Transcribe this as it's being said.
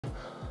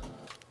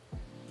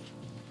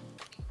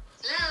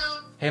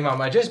Hey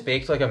Mom, I just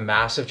baked like a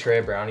massive tray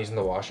of brownies in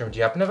the washroom. Do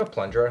you happen to have a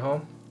plunger at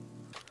home?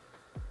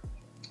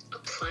 A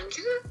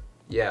plunger?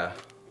 Yeah.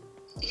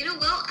 You know,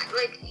 well,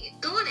 like,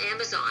 go on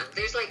Amazon.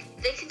 There's like,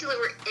 they can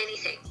deliver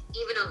anything,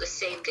 even on the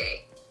same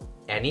day.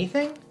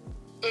 Anything?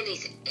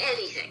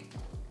 Anything.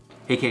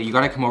 Hey Kate, you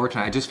gotta come over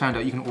tonight. I just found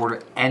out you can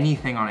order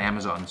anything on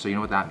Amazon, so you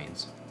know what that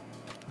means.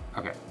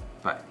 Okay,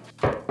 bye.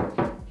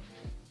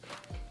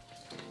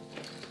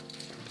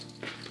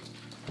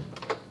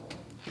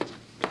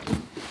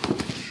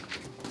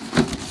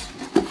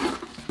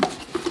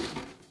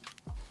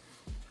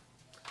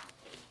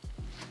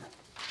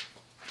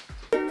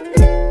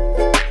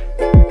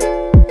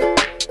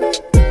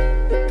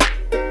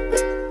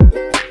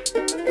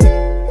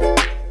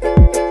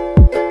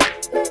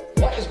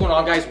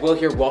 Guys, Will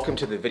here, welcome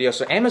to the video.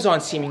 So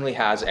Amazon seemingly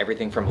has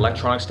everything from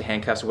electronics to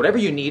handcuffs, whatever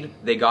you need,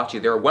 they got you.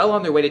 They're well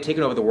on their way to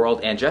taking over the world,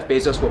 and Jeff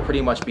Bezos will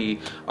pretty much be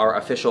our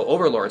official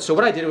overlord. So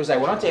what I did was I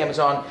went onto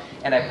Amazon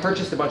and I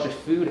purchased a bunch of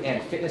food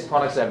and fitness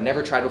products that I've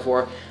never tried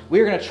before.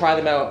 We're gonna try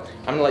them out.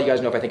 I'm gonna let you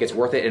guys know if I think it's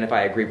worth it and if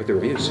I agree with the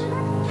reviews.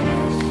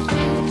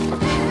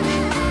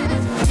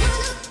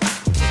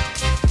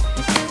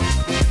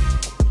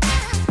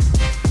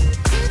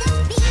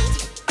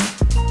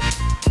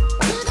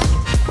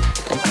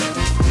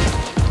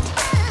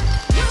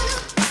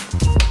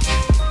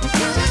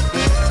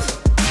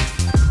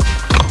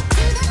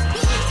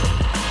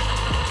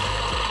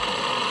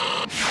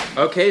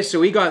 Okay, so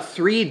we got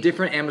 3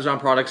 different Amazon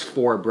products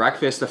for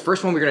breakfast. The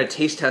first one we're gonna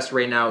taste test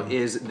right now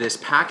is this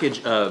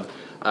package of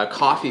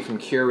coffee from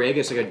Keurig.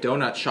 It's like a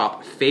donut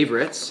shop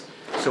favorites.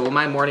 So will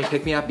my morning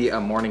pick-me-up be a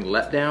morning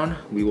letdown?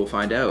 We will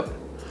find out.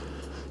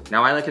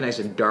 Now I like a nice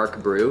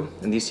dark brew,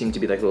 and these seem to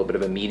be like a little bit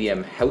of a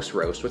medium house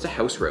roast. What's a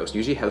house roast?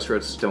 Usually house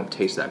roasts don't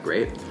taste that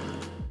great.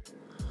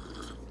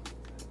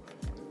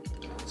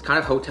 It's kind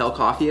of hotel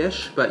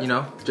coffee-ish, but you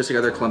know, just like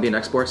other Colombian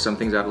exports, some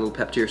things add a little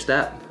pep to your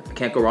step. I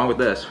can't go wrong with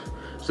this.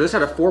 So this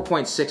had a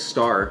 4.6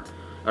 star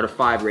out of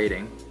 5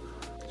 rating.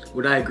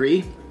 Would I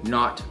agree?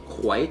 Not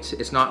quite.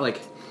 It's not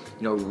like,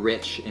 you know,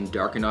 rich and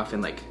dark enough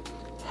and like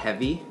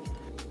heavy.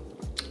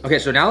 Okay,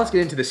 so now let's get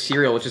into the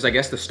cereal, which is I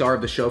guess the star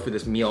of the show for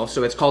this meal.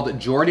 So it's called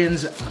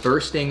Jordan's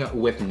Bursting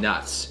with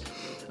Nuts.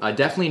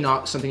 Definitely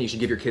not something you should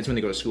give your kids when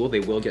they go to school.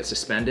 They will get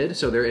suspended.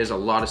 So there is a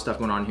lot of stuff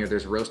going on here.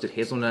 There's roasted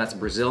hazelnuts,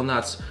 Brazil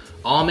nuts,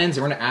 almonds.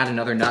 And we're gonna add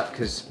another nut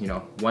because, you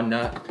know, 1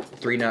 nut,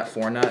 3 nut,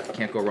 4 nut,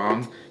 can't go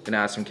wrong. Gonna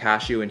add some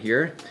cashew in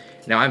here.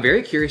 Now I'm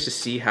very curious to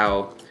see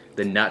how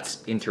the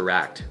nuts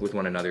interact with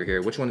one another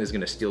here. Which one is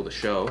gonna steal the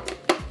show?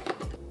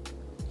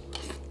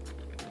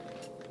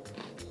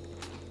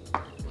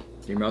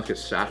 Your mouth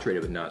gets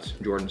saturated with nuts.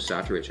 Jordan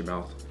saturates your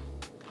mouth.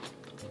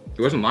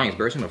 He wasn't lying, it's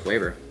bursting with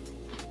flavor.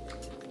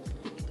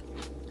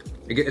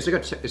 It's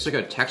like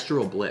a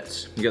textural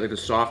blitz. You get like the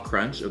soft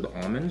crunch of the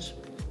almonds,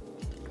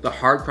 the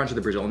hard crunch of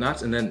the Brazil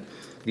nuts, and then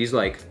these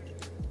like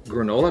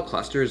granola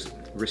clusters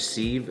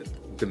receive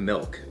the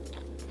milk.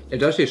 It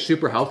does taste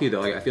super healthy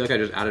though. Like, I feel like I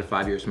just added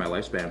 5 years to my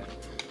lifespan.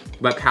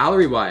 But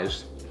calorie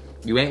wise,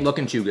 you ain't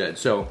looking too good.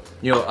 So,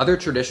 you know, other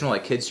traditional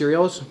like kid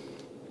cereals,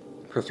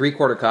 per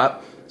 3/4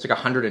 cup, it's like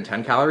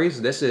 110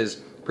 calories. This is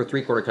per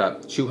 3/4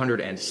 cup,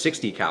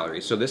 260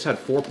 calories. So this had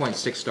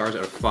 4.6 stars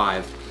out of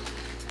 5.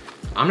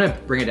 I'm gonna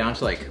bring it down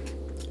to like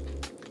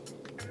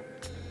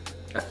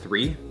a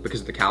 3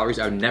 because of the calories.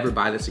 I would never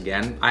buy this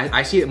again.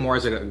 I see it more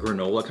as like a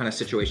granola kind of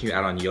situation you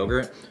add on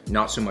yogurt,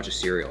 not so much a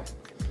cereal.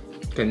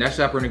 Okay, next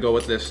up we're gonna go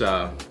with this,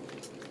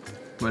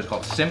 what is it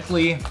called?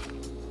 Simply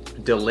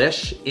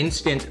Delish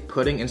Instant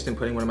Pudding. Instant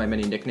Pudding, one of my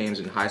many nicknames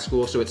in high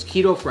school. So it's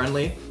keto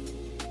friendly.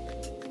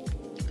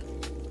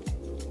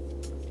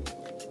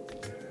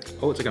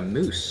 Oh, it's like a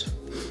mousse.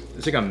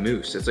 It's like a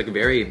mousse. It's like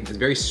it's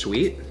very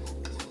sweet.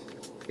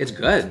 It's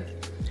good.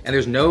 And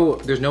there's no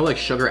like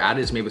sugar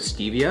added. It's made with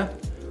stevia.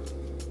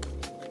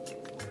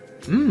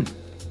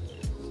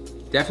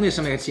 Definitely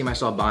something I see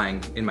myself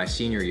buying in my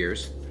senior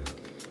years.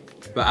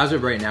 But as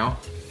of right now,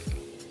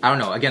 I don't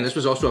know. Again, this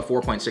was also a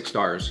 4.6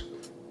 stars.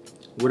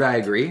 Would I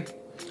agree?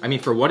 I mean,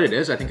 for what it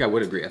is, I think I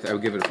would agree. I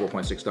would give it a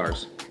 4.6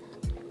 stars.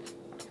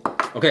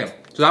 Okay,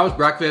 so that was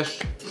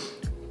breakfast.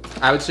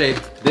 I would say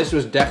this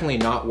was definitely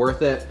not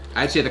worth it.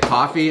 I'd say the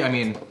coffee, I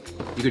mean,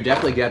 you could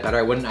definitely get better.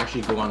 I wouldn't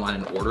actually go online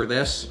and order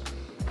this.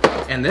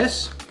 And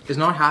this is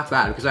not half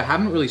bad because I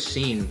haven't really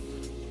seen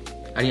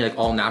any like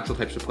all natural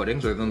types of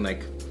puddings other than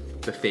like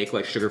the fake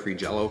like sugar-free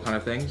Jello kind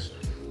of things.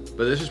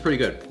 But this is pretty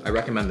good. I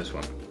recommend this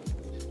one.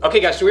 Okay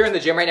guys, so we're in the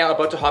gym right now,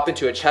 about to hop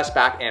into a chest,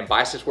 back, and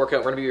biceps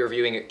workout. We're gonna be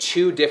reviewing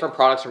 2 different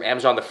products from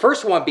Amazon. The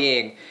first one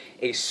being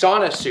a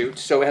sauna suit.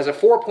 So it has a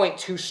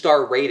 4.2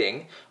 star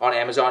rating on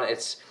Amazon.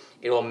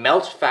 It will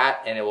melt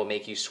fat and it will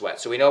make you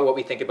sweat. So we know what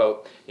we think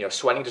about, you know,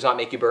 sweating does not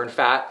make you burn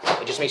fat.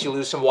 It just makes you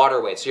lose some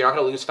water weight. So you're not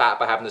gonna lose fat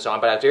by having this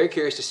on, but I'm very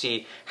curious to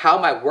see how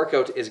my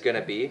workout is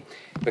gonna be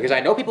because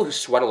I know people who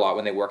sweat a lot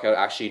when they work out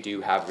actually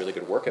do have really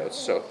good workouts.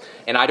 So,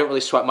 and I don't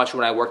really sweat much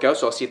when I work out,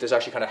 so I'll see if this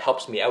actually kind of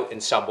helps me out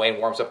in some way and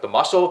warms up the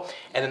muscle.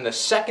 And then the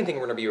second thing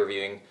we're gonna be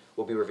reviewing,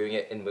 we'll be reviewing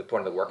it in with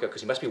one of the workout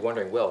because you must be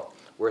wondering, Will,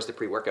 where's the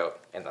pre-workout?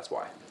 And that's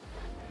why.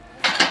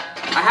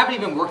 I haven't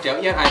even worked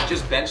out yet. I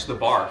just benched the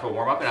bar for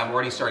warm up and I'm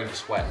already starting to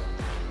sweat.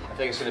 I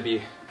think it's gonna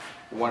be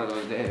one of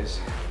those days.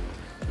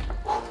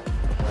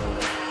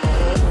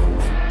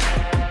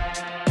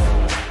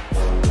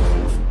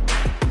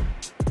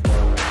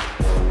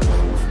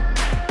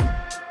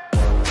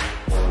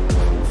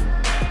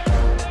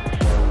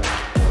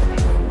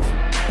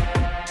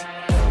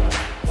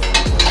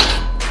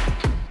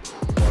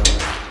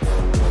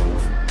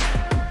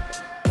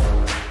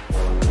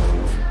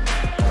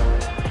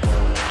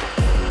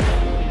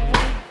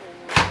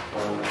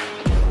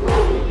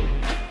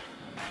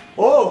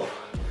 Oh,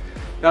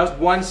 that was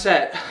one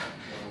set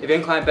of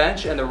incline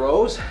bench and the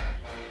rows,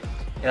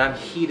 and I'm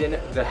heating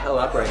the hell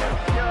up right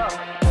now.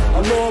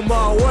 I'm on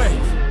my way,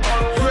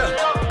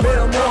 yeah, man,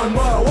 I'm on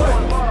my way,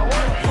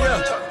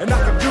 yeah, and I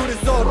can do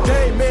this all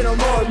day, man, I'm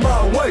on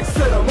my way,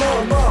 said I'm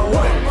on my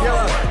way,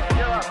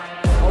 yeah,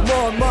 I'm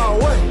on my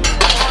way.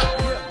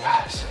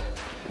 Yes.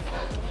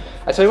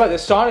 I tell you what,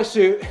 this sauna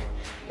suit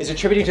is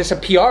attributing to some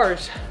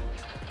PRs.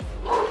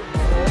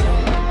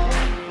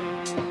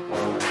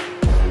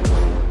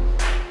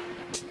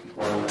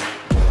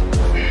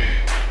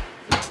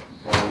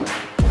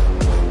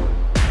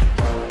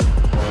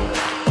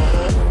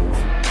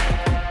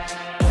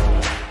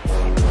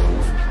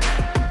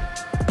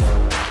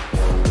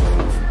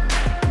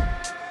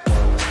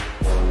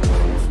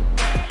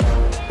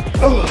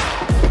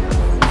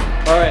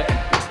 All right,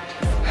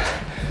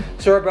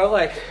 so we're about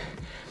like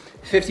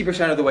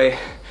 50% of the way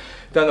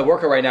done the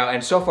workout right now,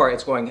 and so far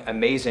it's going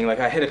amazing. Like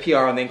I hit a PR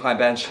on the incline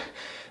bench.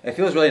 It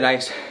feels really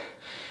nice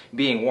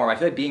being warm. I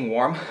feel like being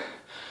warm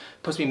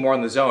puts me more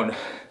in the zone.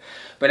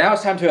 But now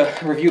it's time to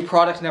review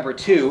product number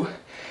 2,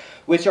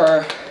 which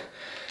are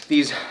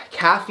these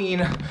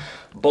caffeine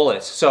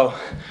bullets. So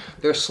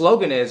their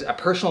slogan is a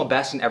personal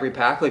best in every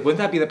pack. Like, wouldn't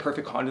that be the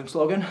perfect condom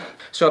slogan?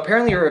 So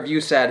apparently a review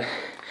said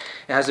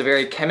it has a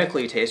very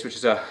chemically taste, which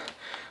is a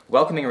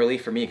welcoming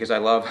relief for me because I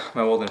love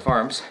my Walden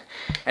Farms.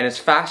 And it's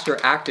faster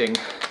acting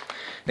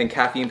than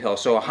caffeine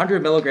pills. So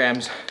 100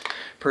 milligrams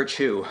per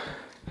chew.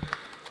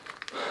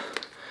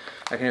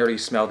 I can already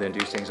smell the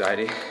induced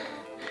anxiety.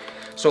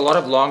 So a lot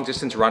of long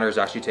distance runners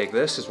actually take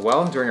this as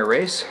well during a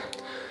race.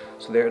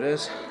 So there it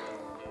is.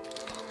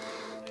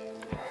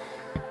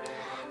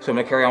 So I'm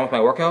gonna carry on with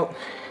my workout.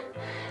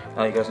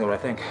 I'll let you guys know what I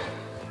think.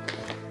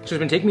 So it's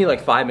been taking me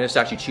like 5 minutes to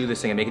actually chew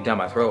this thing and make it down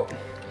my throat.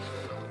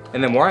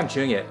 And the more I'm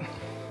chewing it,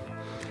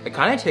 it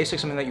kind of tastes like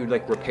something that you would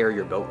like repair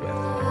your boat with.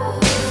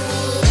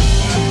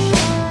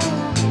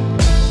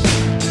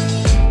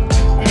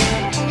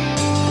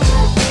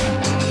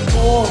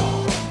 Oh,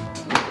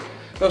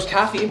 those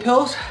caffeine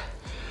pills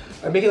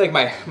are making like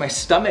my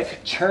stomach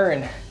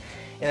churn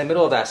in the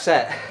middle of that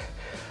set.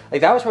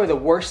 Like that was probably the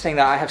worst thing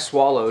that I have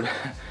swallowed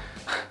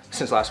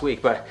since last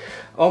week, but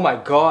oh my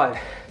God,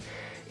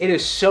 it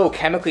is so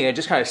chemically and it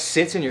just kind of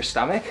sits in your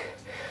stomach.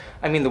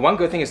 I mean, the one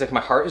good thing is like my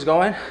heart is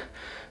going,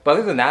 but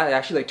other than that, it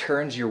actually like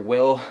turns your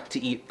will to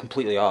eat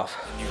completely off.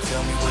 You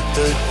tell me what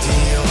the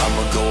deal,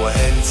 I'ma go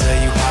ahead and tell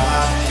you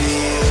how I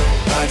feel.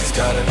 I just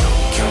gotta know,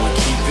 can we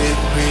keep it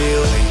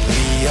real?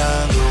 Lately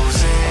I'm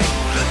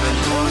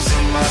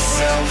losing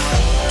myself.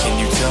 Can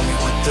you tell me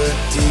what the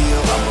deal?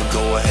 I'ma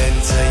go ahead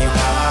and tell you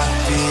how I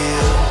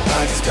feel.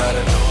 I just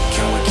gotta know,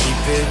 can we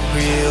keep it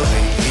real?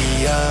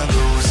 Lately I'm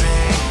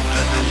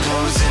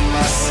losing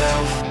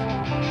myself.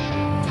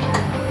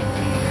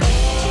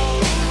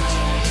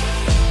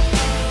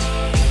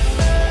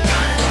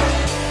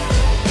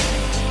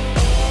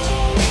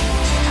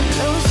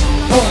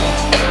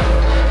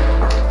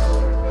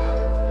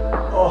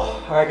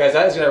 All right, guys,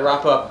 that is gonna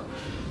wrap up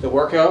the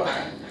workout.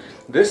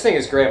 This thing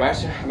is great. I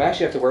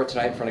actually have to wear it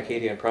tonight in front of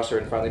Katie and press her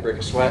and finally break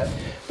a sweat.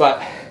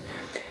 But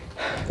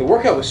the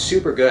workout was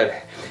super good,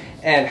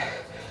 and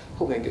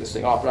hopefully I can get this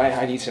thing off. But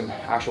I need some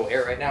actual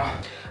air right now.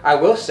 I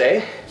will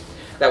say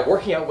that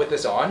working out with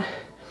this on,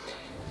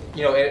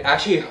 you know, it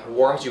actually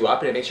warms you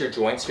up and it makes your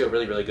joints feel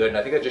really, really good. And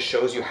I think that just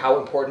shows you how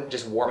important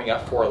just warming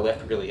up for a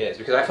lift really is.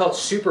 Because I felt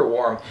super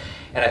warm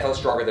and I felt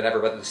stronger than ever.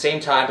 But at the same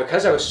time,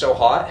 because I was so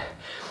hot,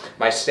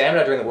 my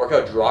stamina during the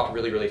workout dropped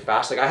really, really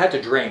fast. Like I had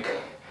to drink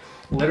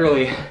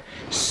literally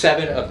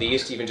 7 of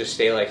these to even just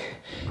stay like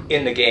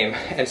in the game.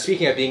 And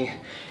speaking of being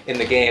in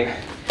the game,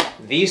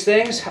 these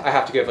things I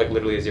have to give like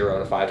literally a 0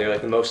 out of 5. They're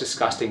like the most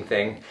disgusting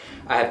thing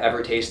I have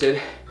ever tasted.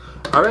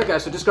 All right,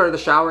 guys, so just got out of the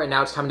shower and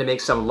now it's time to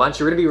make some lunch.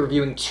 We're gonna be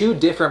reviewing 2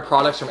 different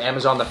products from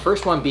Amazon. The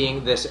first one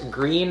being this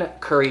green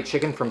curry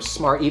chicken from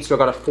Smart Eat. So I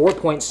got a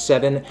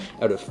 4.7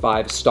 out of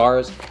 5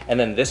 stars. And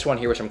then this one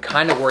here, which I'm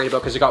kind of worried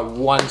about because it got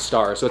 1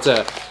 star. So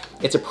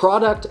it's a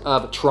product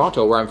of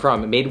Toronto, where I'm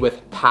from, made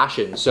with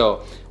passion.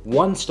 So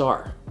 1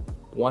 star,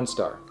 1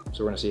 star.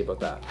 So we're gonna see about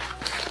that.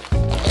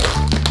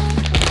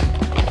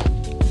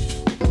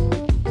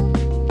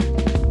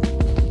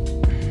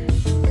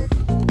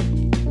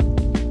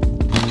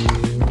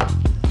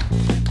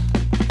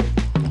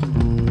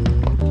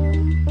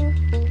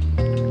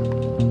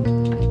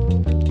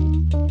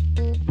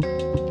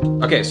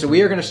 Okay, so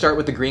we are gonna start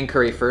with the green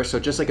curry first. So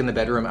just like in the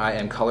bedroom, I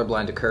am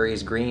colorblind to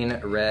curries. Green,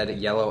 red,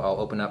 yellow, I'll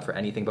open up for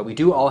anything, but we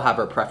do all have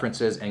our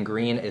preferences, and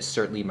green is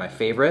certainly my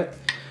favorite.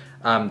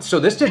 So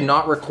this did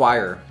not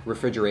require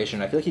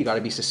refrigeration. I feel like you gotta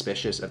be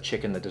suspicious of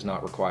chicken that does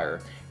not require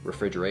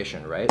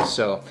refrigeration, right?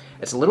 So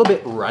it's a little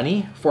bit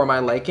runny for my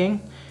liking.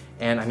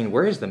 And I mean,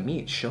 where is the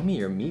meat? Show me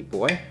your meat,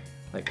 boy.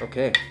 Like,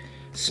 okay.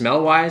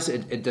 Smell-wise,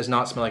 it does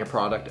not smell like a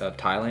product of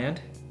Thailand.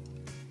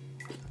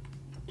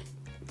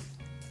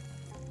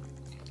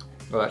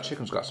 Oh, that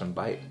chicken's got some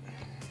bite.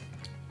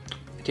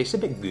 It tastes a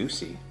bit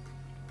goosey,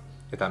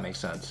 if that makes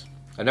sense.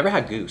 I've never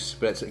had goose,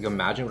 but it's like,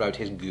 imagine what I would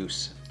taste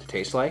goose to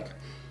taste like.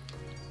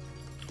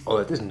 Oh,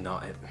 that does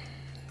not,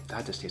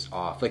 that just tastes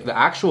off. Like the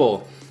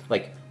actual,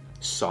 like,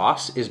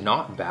 sauce is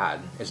not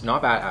bad. It's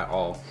not bad at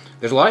all.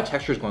 There's a lot of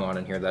textures going on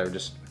in here that are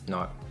just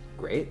not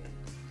great.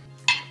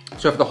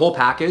 So for the whole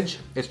package,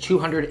 it's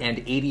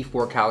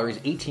 284 calories,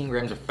 18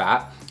 grams of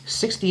fat,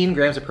 16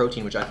 grams of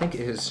protein, which I think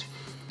is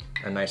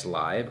a nice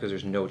lie because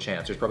there's no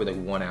chance. There's probably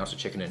like 1 ounce of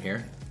chicken in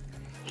here.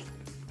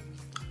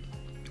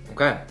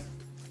 Okay,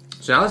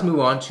 so now let's move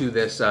on to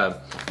this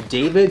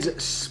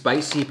David's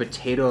spicy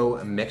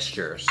potato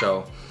mixture.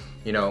 So,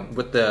 you know,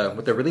 with the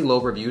really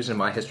low reviews in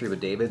my history with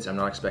David's, I'm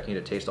not expecting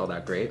it to taste all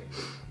that great.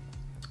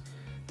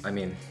 I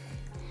mean,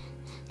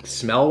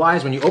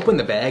 smell-wise, when you open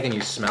the bag and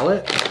you smell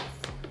it,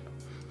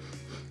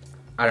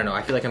 I don't know,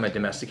 I feel like I'm a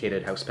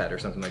domesticated house pet or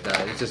something like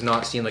that. It does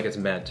not seem like it's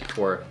meant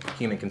for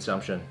human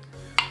consumption.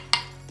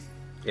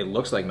 It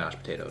looks like mashed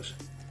potatoes.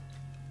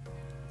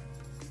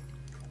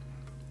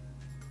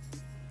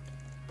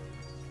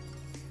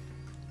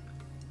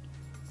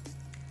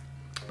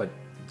 But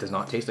it does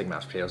not taste like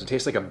mashed potatoes. It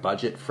tastes like a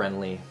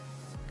budget-friendly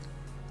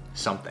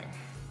something.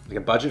 Like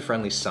a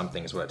budget-friendly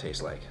something is what it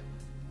tastes like.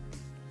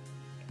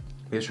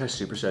 Maybe let's try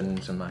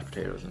supersetting some mashed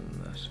potatoes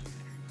in this.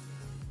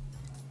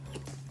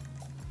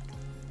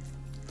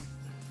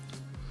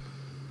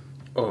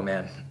 Oh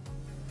man,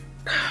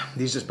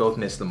 these just both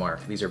missed the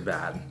mark. These are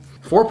bad.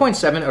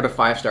 4.7 out of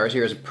 5 stars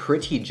here is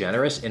pretty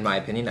generous in my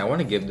opinion. I want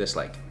to give this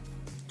like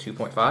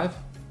 2.5.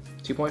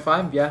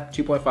 2.5, yeah,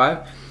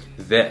 2.5.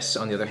 This,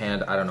 on the other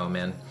hand, I don't know,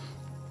 man.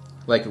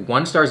 Like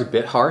 1 star is a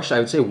bit harsh. I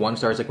would say 1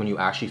 star is like when you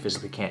actually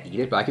physically can't eat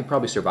it, but I could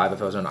probably survive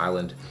if I was on an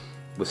island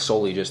with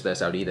solely just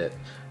this, I would eat it.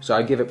 So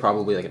I'd give it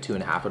probably like a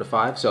 2.5 out of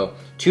 5. So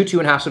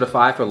 2.5 out of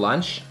 5 for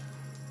lunch.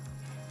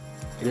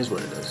 It is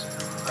what it is.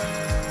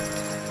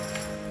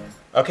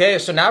 Okay,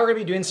 so now we're gonna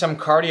be doing some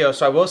cardio.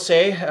 So I will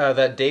say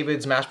that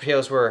David's mashed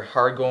potatoes were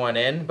hard going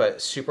in,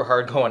 but super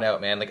hard going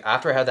out, man. Like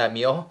after I had that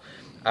meal,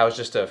 I was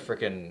just a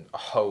freaking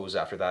hose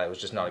after that. It was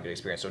just not a good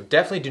experience. So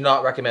definitely do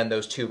not recommend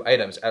those 2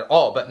 items at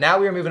all. But now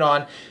we are moving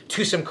on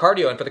to some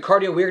cardio. And for the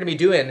cardio, we're gonna be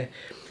doing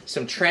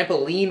some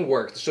trampoline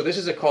work. So this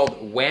is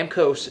called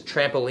Wamco's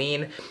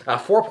Trampoline.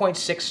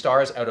 4.6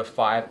 stars out of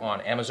 5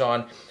 on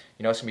Amazon.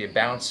 You know, it's gonna be a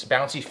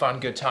bouncy,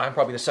 fun, good time.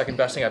 Probably the second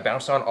best thing I've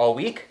bounced on all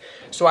week.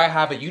 So I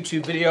have a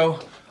YouTube video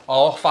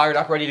all fired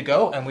up, ready to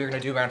go, and we're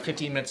gonna do around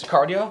 15 minutes of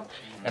cardio,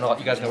 and I'll let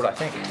you guys know what I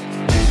think.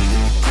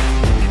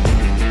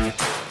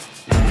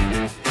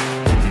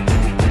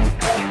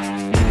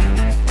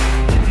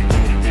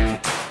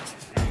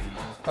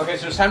 Okay,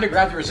 so it's time to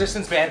grab the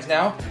resistance bands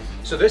now.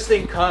 So this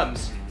thing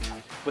comes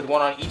with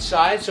one on each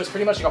side, so it's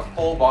pretty much like a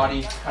full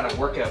body kind of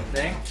workout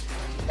thing.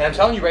 And I'm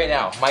telling you right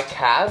now, my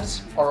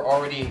calves are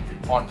already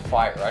on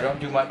fire. I don't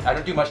do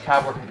much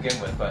calf work to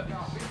begin with, but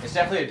it's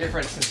definitely a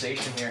different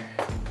sensation here.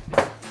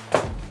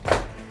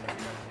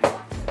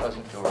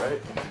 Doesn't feel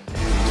right.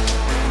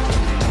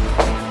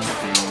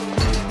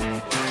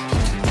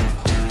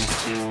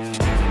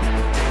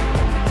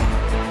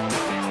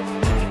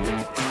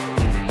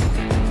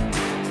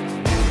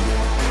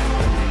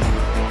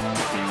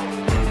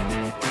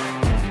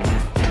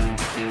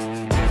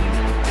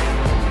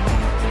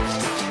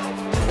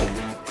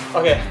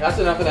 Okay, that's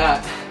enough of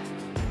that.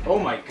 Oh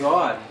my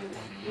God.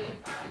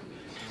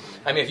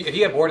 I mean, if you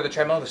get bored of the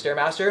treadmill, the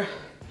Stairmaster,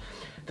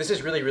 this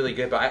is really, really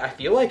good, but I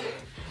feel like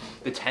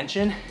the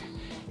tension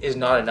is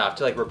not enough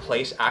to like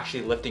replace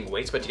actually lifting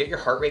weights, but to get your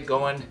heart rate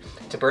going,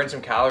 to burn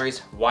some calories,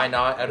 why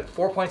not? Out of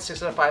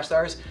 4.6 out of 5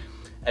 stars,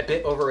 a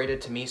bit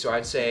overrated to me, so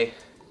I'd say,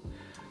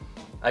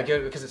 I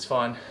give it because it's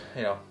fun,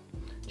 you know,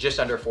 just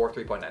under 4,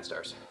 3.9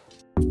 stars.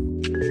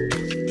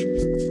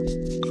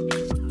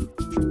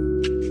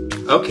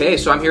 Okay,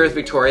 so I'm here with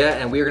Victoria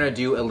and we're gonna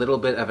do a little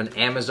bit of an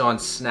Amazon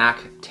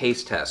snack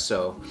taste test.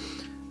 So,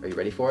 are you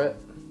ready for it?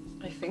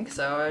 I think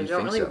so. I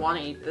don't really want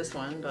to eat this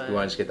one, but you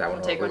want to just get that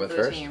one take over one with for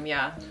the first? team.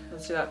 Yeah,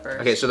 let's do that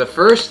first. Okay, so the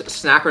first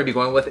snack we're gonna be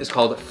going with is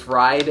called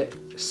Fried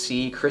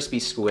Sea Crispy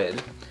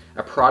Squid,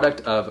 a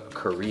product of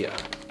Korea.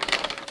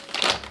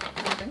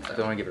 I think so. I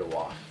want to give it a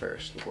waft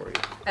first before we...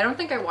 I don't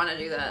think I want to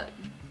do that.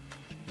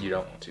 You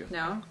don't want to?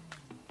 No?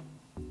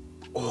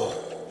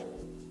 Oh.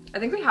 I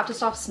think we have to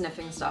stop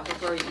sniffing stuff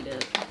before we eat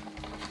it.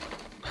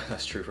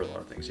 That's true for a lot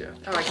of things, yeah.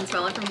 Oh, I can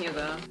smell it from here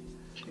though.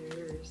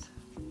 Cheers.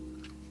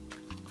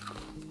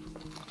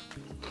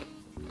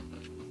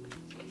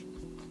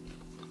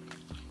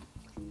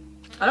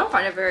 I don't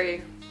find it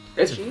very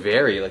It's fishy.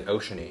 very like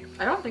oceany.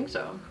 I don't think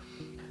so.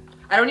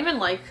 I don't even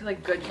like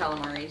good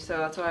calamari, so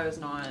that's why I was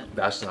not.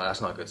 That's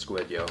not good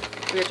squid, yo.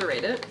 We have to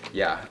rate it?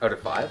 Yeah, out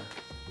of 5?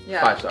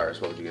 Yeah. 5 stars,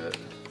 what would you give it?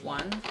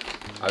 1.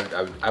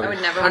 I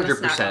would never want to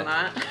snack on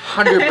that.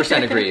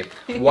 100% agree.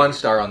 1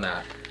 star on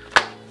that.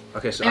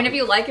 Okay, so. I mean, if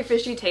you like a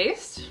fishy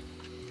taste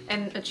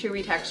and a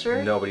chewy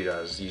texture. Nobody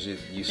does.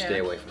 You stay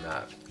away from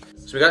that.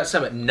 So we got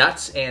some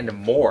nuts and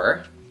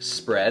more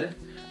spread.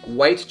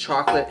 White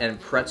chocolate and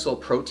pretzel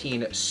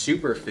protein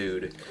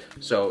superfood.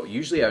 So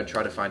usually I would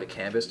try to find a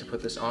canvas to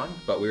put this on,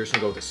 but we're just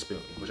gonna go with a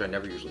spoon, which I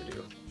never usually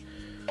do.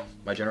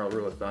 My general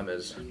rule of thumb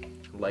is,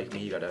 like me,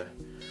 you gotta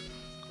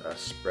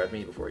spread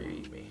me before you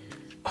eat me.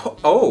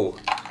 Oh!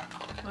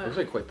 It looks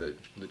like quite the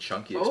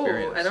chunky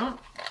experience. I don't...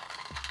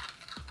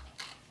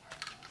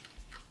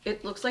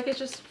 It looks like it's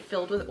just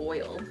filled with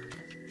oil.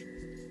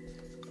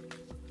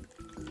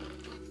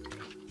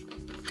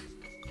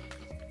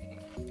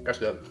 That's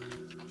good.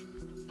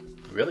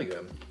 Really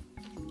good.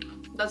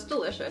 That's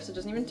delicious. It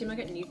doesn't even seem like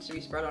it needs to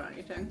be spread on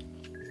anything.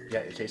 Yeah,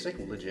 it tastes like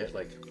legit,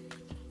 like...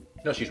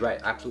 No, she's right.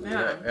 Absolutely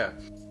right. Yeah.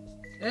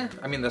 Yeah,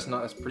 I mean, that's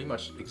pretty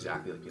much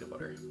exactly like peanut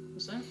butter.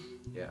 Is it?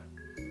 Yeah.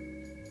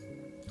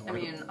 I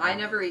mean, I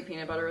never eat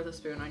peanut butter with a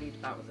spoon. I'd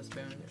eat that with a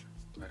spoon.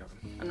 Yeah, I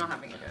don't. I'm not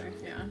having it there.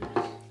 Yeah.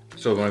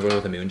 So we want to go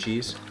with the moon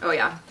cheese? Oh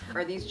yeah.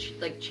 Are these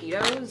like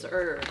Cheetos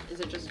or is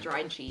it just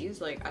dried cheese?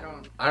 Like, I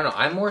don't know.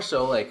 I'm more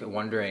so like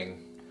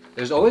wondering,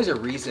 there's always a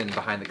reason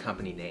behind the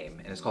company name,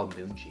 and it's called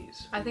moon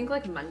cheese. I think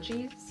like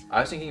munchies. I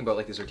was thinking about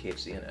like, is there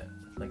THC in it?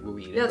 Like, will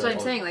we eat it? Yeah, that's what I'm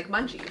saying, like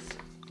munchies.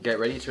 Get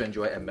ready to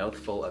enjoy a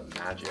mouthful of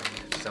magic.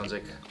 It sounds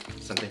like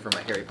something from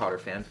my Harry Potter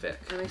fanfic.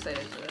 I'm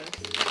excited for this.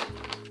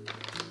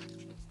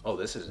 Oh,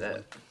 this is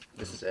it.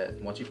 This is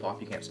it. Once you pop,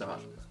 you can't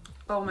stop.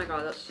 Oh my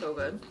god, that's so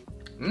good.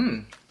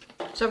 Mmm.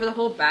 So for the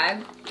whole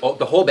bag? Oh,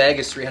 the whole bag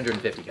is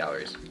 350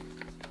 calories.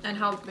 And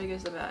how big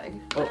is the bag?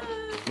 Oh,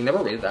 we never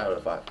rated that out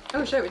of 5.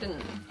 Oh shit, we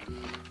didn't.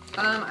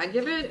 I'd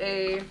give it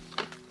a...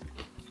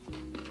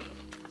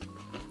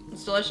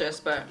 It's delicious,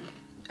 but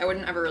I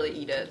wouldn't ever really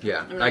eat it.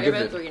 Yeah. I'm gonna give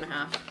it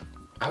 3.5.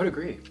 I would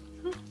agree.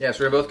 Yeah,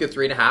 so we're both give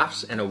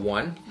 3.5s and a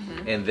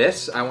 1. And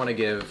this, I want to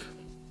give...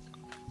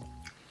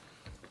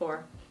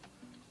 4.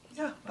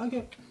 Yeah, I'll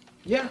give...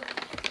 Yeah.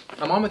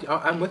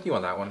 I'm with you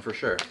on that one for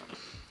sure.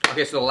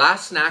 Okay, so the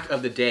last snack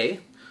of the day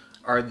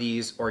are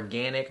these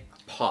organic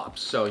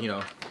pops. So, you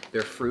know,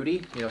 they're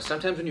fruity. You know,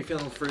 sometimes when you're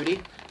feeling fruity,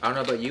 I don't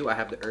know about you, I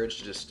have the urge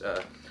to just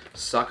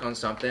suck on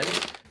something.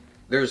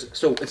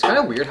 So it's kind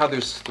of weird how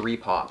there's 3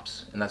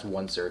 pops and that's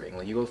 1 serving.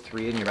 Like you go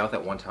 3 in your mouth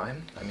at one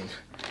time. I mean,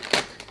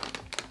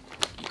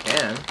 you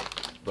can,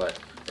 but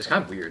it's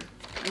kind of weird.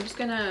 I'm just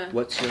gonna...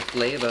 What's your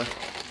flavor?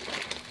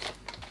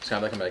 It's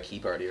kind of like I'm at a key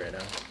party right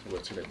now.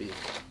 What's it gonna be?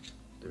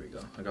 There we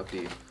go. I got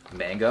the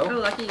mango. Oh,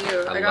 lucky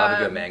you. I love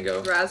a good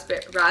mango.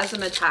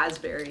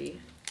 Razzmatazz.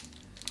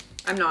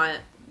 I'm not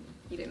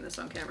eating this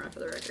on camera for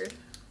the record.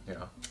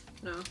 Yeah.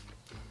 No.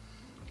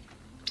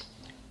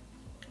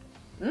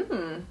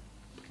 Mmm.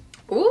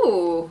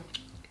 Ooh.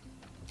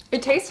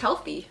 It tastes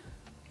healthy.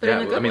 But Yeah,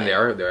 in a good I mean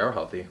way. they are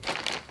healthy.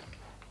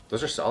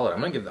 Those are solid. I'm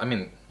gonna give. I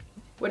mean,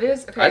 what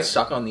is? Okay. I'd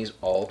suck on these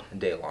all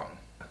day long.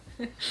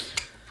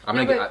 I'm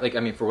No, gonna like.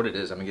 I mean, for what it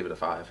is, I'm gonna give it a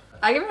 5.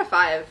 I give it a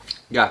 5.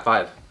 Yeah,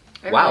 5.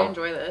 I Wow. really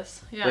enjoy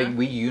this. Yeah. Like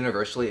we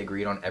universally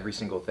agreed on every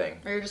single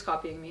thing. Or you're just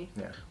copying me.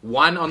 Yeah.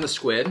 1 on the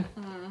squid.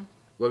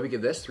 What do we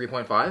give this?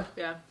 3.5.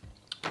 Yeah.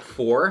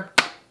 4.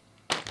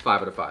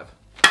 5 out of 5.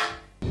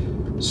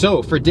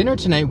 So for dinner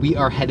tonight, we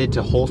are headed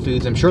to Whole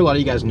Foods. I'm sure a lot of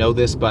you guys know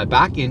this, but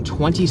back in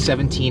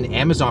 2017,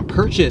 Amazon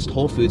purchased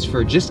Whole Foods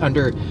for just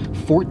under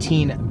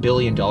 $14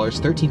 billion,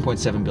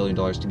 $13.7 billion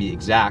to be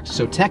exact.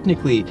 So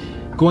technically,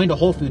 going to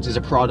Whole Foods is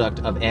a product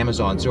of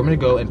Amazon. So I'm gonna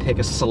go and pick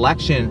a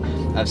selection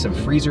of some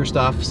freezer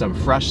stuff, some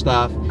fresh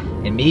stuff,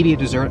 and maybe a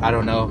dessert, I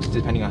don't know,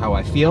 depending on how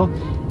I feel.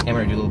 And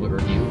we're gonna do a little bit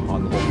of review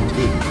on the Whole Foods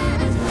food.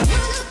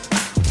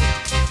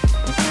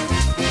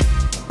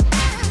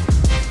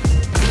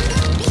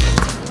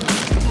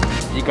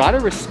 You gotta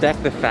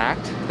respect the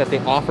fact that they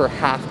offer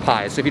half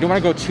pies. So if you don't wanna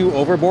go too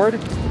overboard,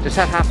 just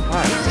have half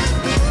pies.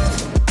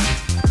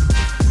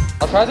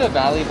 I'll try the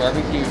Valley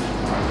barbecue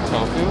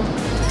tofu.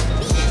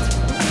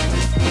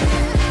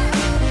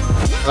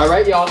 All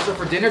right, y'all, so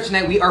for dinner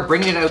tonight, we are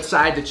bringing it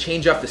outside to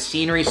change up the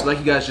scenery. So like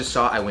you guys just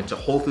saw, I went to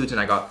Whole Foods and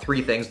I got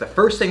 3 things. The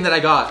first thing that I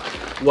got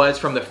was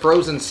from the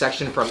frozen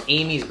section from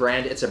Amy's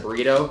brand. It's a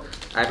burrito.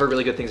 I've heard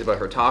really good things about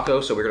her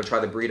taco, so we're gonna try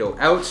the burrito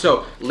out.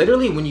 So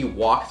literally when you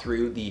walk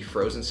through the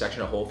frozen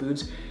section of Whole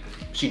Foods,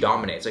 she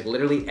dominates. Like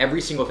literally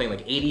every single thing,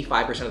 like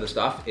 85% of the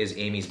stuff is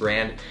Amy's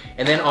brand.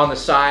 And then on the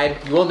side,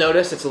 you will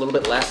notice it's a little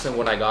bit less than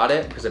when I got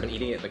it because I've been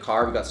eating it in the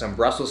car. We got some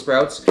Brussels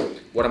sprouts,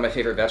 one of my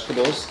favorite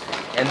vegetables.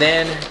 And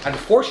then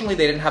unfortunately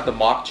they didn't have the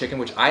mock chicken,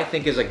 which I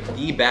think is like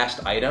the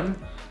best item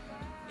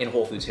in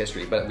Whole Foods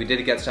history. But we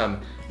did get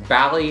some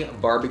Valley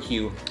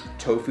barbecue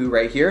tofu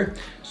right here.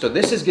 So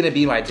this is gonna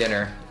be my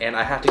dinner, and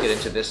I have to get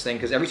into this thing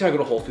because every time I go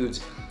to Whole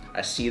Foods,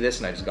 I see this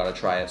and I just gotta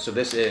try it. So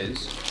this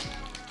is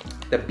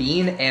the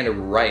bean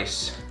and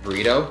rice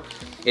burrito.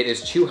 It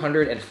is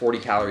 240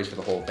 calories for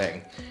the whole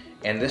thing.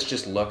 And this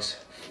just looks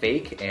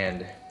fake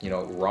and, you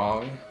know,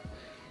 wrong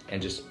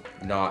and just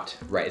not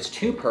right. It's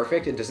too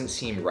perfect, it doesn't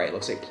seem right. It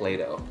looks like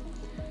Play-Doh.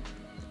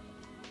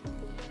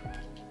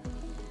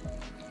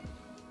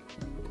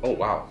 Oh,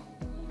 wow.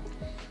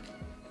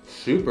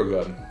 Super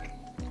good.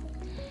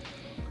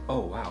 Oh,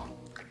 wow.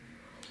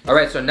 All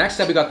right, so next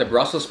up we got the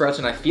Brussels sprouts,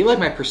 and I feel like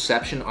my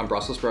perception on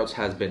Brussels sprouts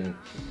has been,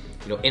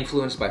 you know,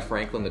 influenced by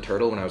Franklin the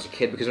Turtle when I was a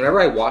kid, because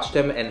whenever I watched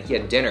him and he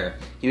had dinner,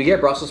 he would get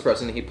Brussels sprouts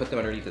and then he'd put them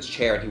underneath his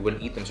chair and he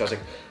wouldn't eat them. So I was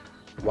like,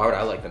 why would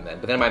I like them then?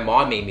 But then my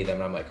mom made me them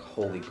and I'm like,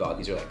 holy God,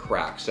 these are like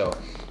crack. So,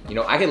 you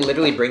know, I could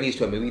literally bring these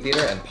to a movie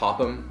theater and pop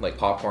them like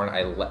popcorn.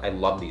 I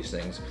love these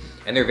things.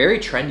 And they're very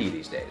trendy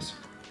these days.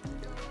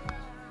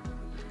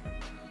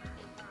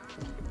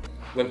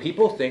 When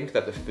people think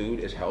that the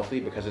food is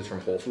healthy because it's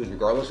from Whole Foods,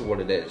 regardless of what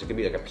it is, it could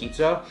be like a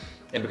pizza,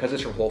 and because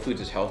it's from Whole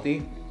Foods is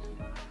healthy,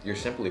 you're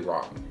simply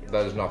wrong.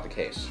 That is not the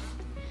case.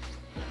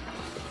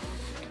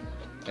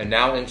 And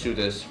now into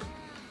this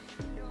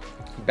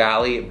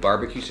Bali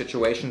barbecue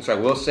situation. So I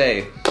will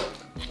say,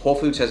 Whole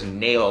Foods has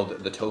nailed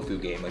the tofu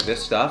game. Like,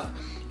 this stuff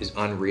is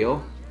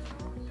unreal.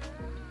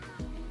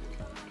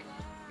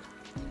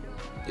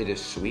 It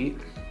is sweet.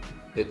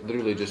 It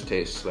literally just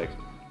tastes like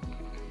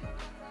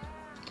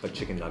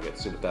chicken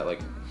nuggets with that like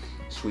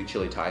sweet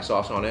chili Thai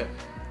sauce on it.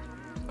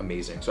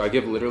 Amazing. So I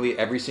give literally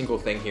every single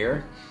thing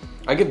here.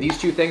 I give these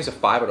two things a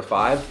 5 out of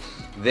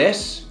 5.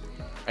 This,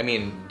 I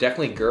mean,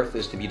 definitely girth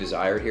is to be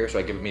desired here, so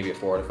I give it maybe a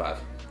 4 out of 5.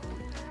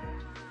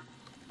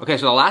 Okay,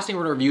 so the last thing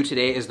we're gonna review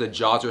today is the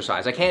Jawser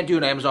size. I can't do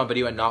an Amazon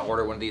video and not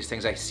order one of these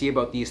things. I see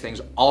about these things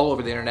all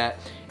over the internet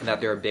and that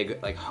they're a big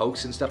like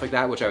hoax and stuff like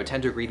that, which I would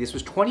tend to agree. This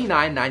was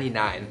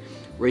 $29.99,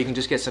 where you can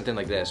just get something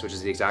like this, which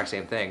is the exact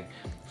same thing,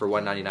 for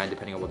 $1.99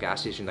 depending on what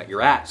gas station that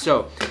you're at.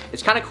 So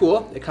it's kind of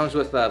cool. It comes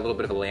with a little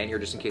bit of a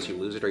lanyard just in case you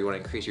lose it or you want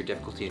to increase your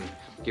difficulty and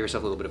give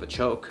yourself a little bit of a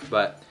choke.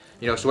 But,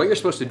 you know, so what you're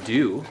supposed to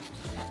do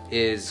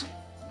is,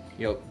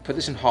 you know, put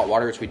this in hot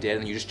water, which we did,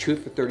 and you just chew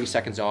it for 30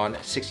 seconds on,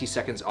 60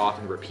 seconds off,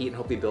 and repeat, and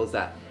hopefully builds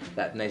that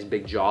nice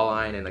big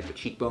jawline and like the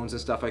cheekbones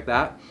and stuff like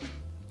that.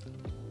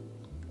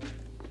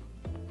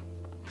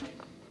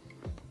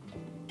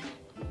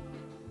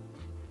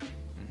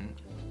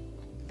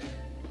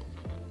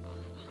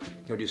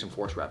 Gonna do some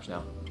force reps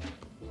now.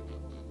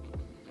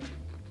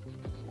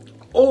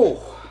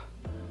 Oh,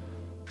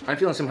 I'm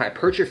feeling some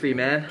hypertrophy,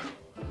 man.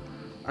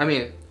 I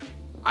mean,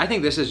 I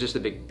think this is just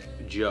a big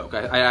joke.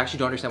 I actually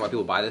don't understand why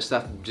people buy this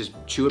stuff. Just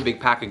chew a big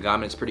pack of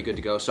gum and it's pretty good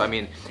to go. So I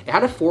mean, it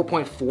had a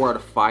 4.4 out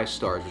of 5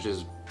 stars, which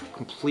is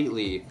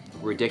completely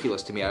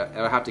ridiculous to me.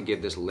 I would have to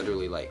give this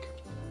literally like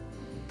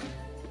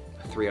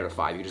 3 out of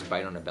 5. You can just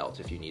bite on a belt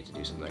if you need to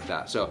do something like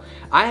that. So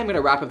I am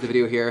gonna wrap up the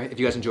video here. If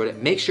you guys enjoyed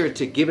it, make sure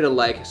to give it a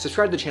like,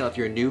 subscribe to the channel if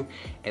you're new,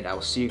 and I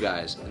will see you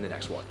guys in the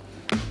next one.